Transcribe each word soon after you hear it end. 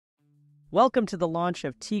Welcome to the launch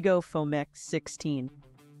of TEGO Foamex 16.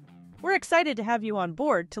 We're excited to have you on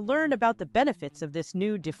board to learn about the benefits of this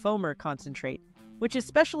new defoamer concentrate, which is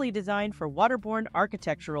specially designed for waterborne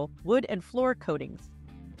architectural wood and floor coatings.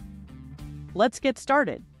 Let's get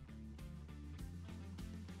started.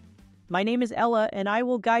 My name is Ella, and I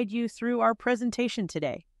will guide you through our presentation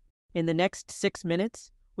today. In the next 6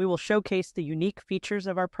 minutes, we will showcase the unique features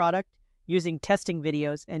of our product using testing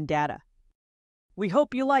videos and data. We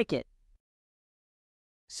hope you like it.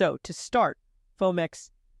 So, to start, Foamex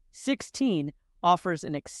 16 offers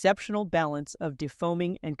an exceptional balance of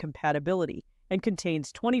defoaming and compatibility and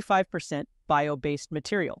contains 25% bio-based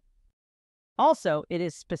material. Also, it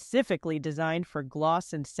is specifically designed for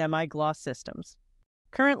gloss and semi-gloss systems.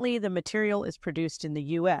 Currently, the material is produced in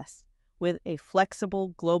the U.S., with a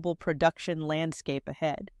flexible global production landscape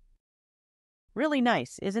ahead. Really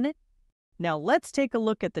nice, isn't it? Now let's take a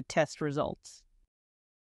look at the test results.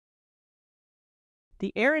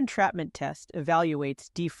 The air entrapment test evaluates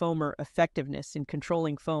defoamer effectiveness in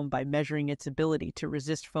controlling foam by measuring its ability to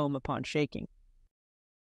resist foam upon shaking.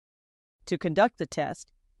 To conduct the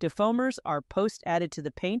test, defoamers are post-added to the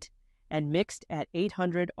paint and mixed at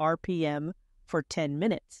 800 RPM for 10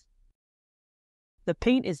 minutes. The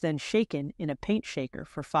paint is then shaken in a paint shaker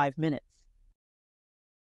for 5 minutes.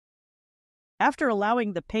 After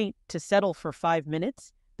allowing the paint to settle for 5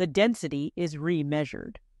 minutes, the density is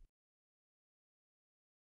re-measured.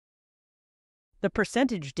 The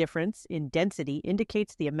percentage difference in density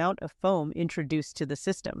indicates the amount of foam introduced to the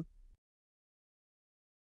system.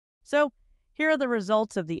 So, here are the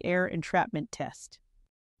results of the air entrapment test.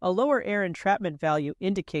 A lower air entrapment value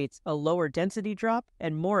indicates a lower density drop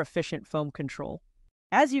and more efficient foam control.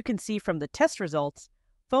 As you can see from the test results,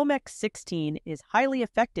 Foamex 16 is highly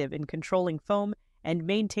effective in controlling foam and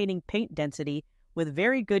maintaining paint density with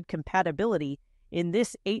very good compatibility in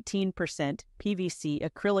this 18% PVC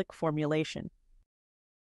acrylic formulation.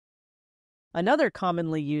 Another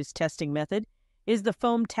commonly used testing method is the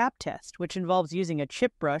foam tap test, which involves using a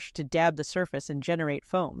chip brush to dab the surface and generate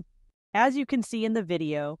foam. As you can see in the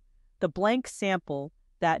video, the blank sample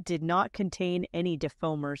that did not contain any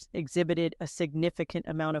defoamers exhibited a significant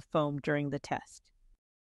amount of foam during the test.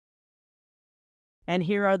 And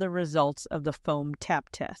here are the results of the foam tap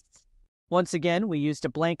tests. Once again, we used a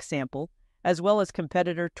blank sample, as well as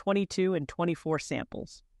competitor 22 and 24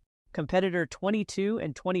 samples. Competitor 22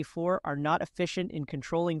 and 24 are not efficient in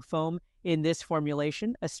controlling foam in this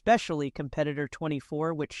formulation, especially competitor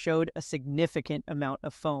 24, which showed a significant amount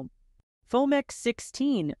of foam. Foamex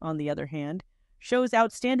 16, on the other hand, shows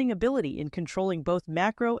outstanding ability in controlling both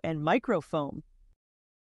macro and micro foam.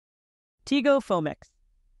 TEGO Foamex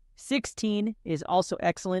 16 is also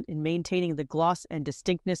excellent in maintaining the gloss and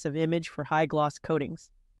distinctness of image for high gloss coatings.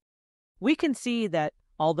 We can see that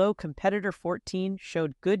although competitor 14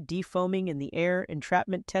 showed good defoaming in the air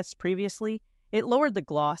entrapment tests previously, it lowered the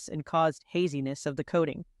gloss and caused haziness of the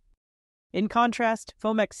coating. In contrast,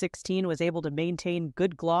 Foamex 16 was able to maintain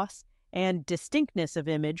good gloss and distinctness of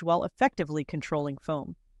image while effectively controlling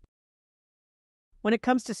foam. When it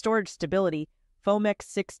comes to storage stability, Foamex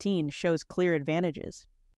 16 shows clear advantages.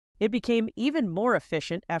 It became even more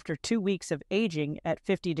efficient after 2 weeks of aging at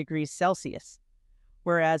 50 degrees Celsius,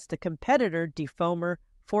 whereas the competitor defoamer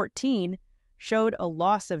 14 showed a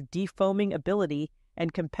loss of defoaming ability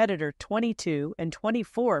and competitor 22 and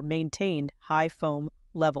 24 maintained high foam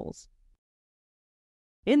levels.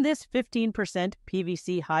 In this 15%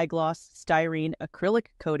 PVC high-gloss styrene acrylic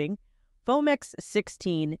coating, Foamex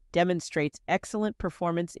 16 demonstrates excellent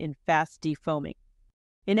performance in fast defoaming.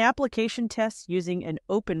 In application tests using an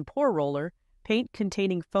open pore roller, paint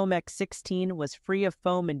containing Foamex 16 was free of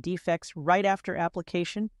foam and defects right after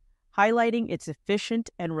application, highlighting its efficient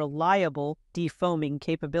and reliable defoaming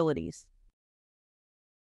capabilities.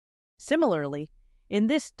 Similarly, in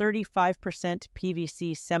this 35%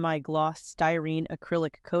 PVC semi-gloss styrene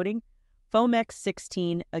acrylic coating, Foamex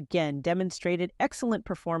 16 again demonstrated excellent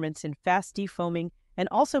performance in fast defoaming and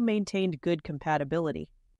also maintained good compatibility.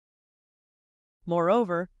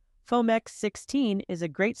 Moreover, Foamex 16 is a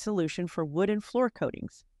great solution for wood and floor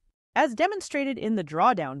coatings. As demonstrated in the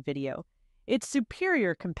drawdown video, its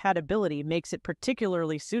superior compatibility makes it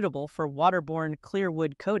particularly suitable for waterborne clear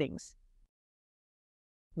wood coatings.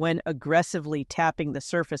 When aggressively tapping the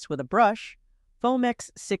surface with a brush, Foamex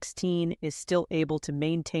 16 is still able to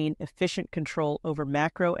maintain efficient control over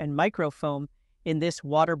macro and micro foam in this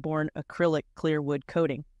waterborne acrylic clear wood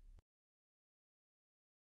coating.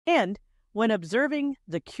 And when observing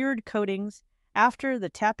the cured coatings after the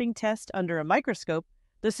tapping test under a microscope,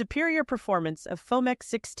 the superior performance of Foamex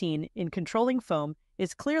 16 in controlling foam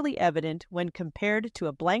is clearly evident when compared to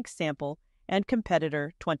a blank sample and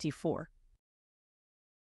competitor 24.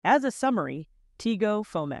 As a summary, TEGO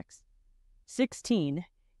Foamex 16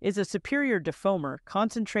 is a superior defoamer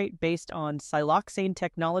concentrate based on siloxane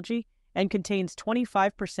technology and contains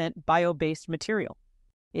 25% bio-based material.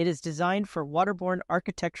 It is designed for waterborne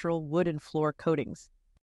architectural wood and floor coatings.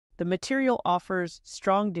 The material offers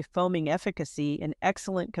strong defoaming efficacy and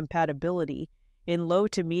excellent compatibility in low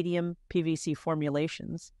to medium PVC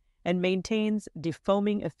formulations and maintains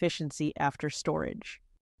defoaming efficiency after storage.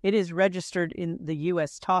 It is registered in the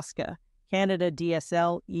U.S. TSCA, Canada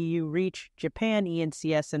DSL, EU REACH, Japan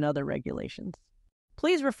ENCS, and other regulations.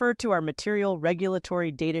 Please refer to our material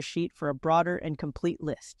regulatory data sheet for a broader and complete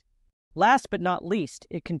list. Last but not least,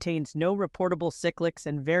 it contains no reportable cyclics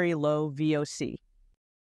and very low VOC.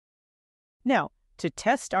 Now, to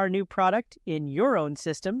test our new product in your own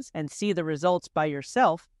systems and see the results by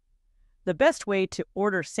yourself, the best way to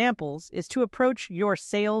order samples is to approach your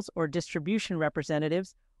sales or distribution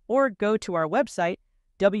representatives or go to our website,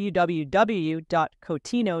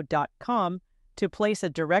 www.cotino.com, to place a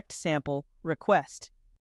direct sample request.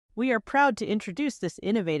 We are proud to introduce this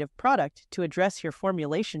innovative product to address your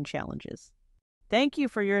formulation challenges. Thank you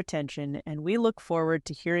for your attention, and we look forward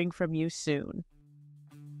to hearing from you soon.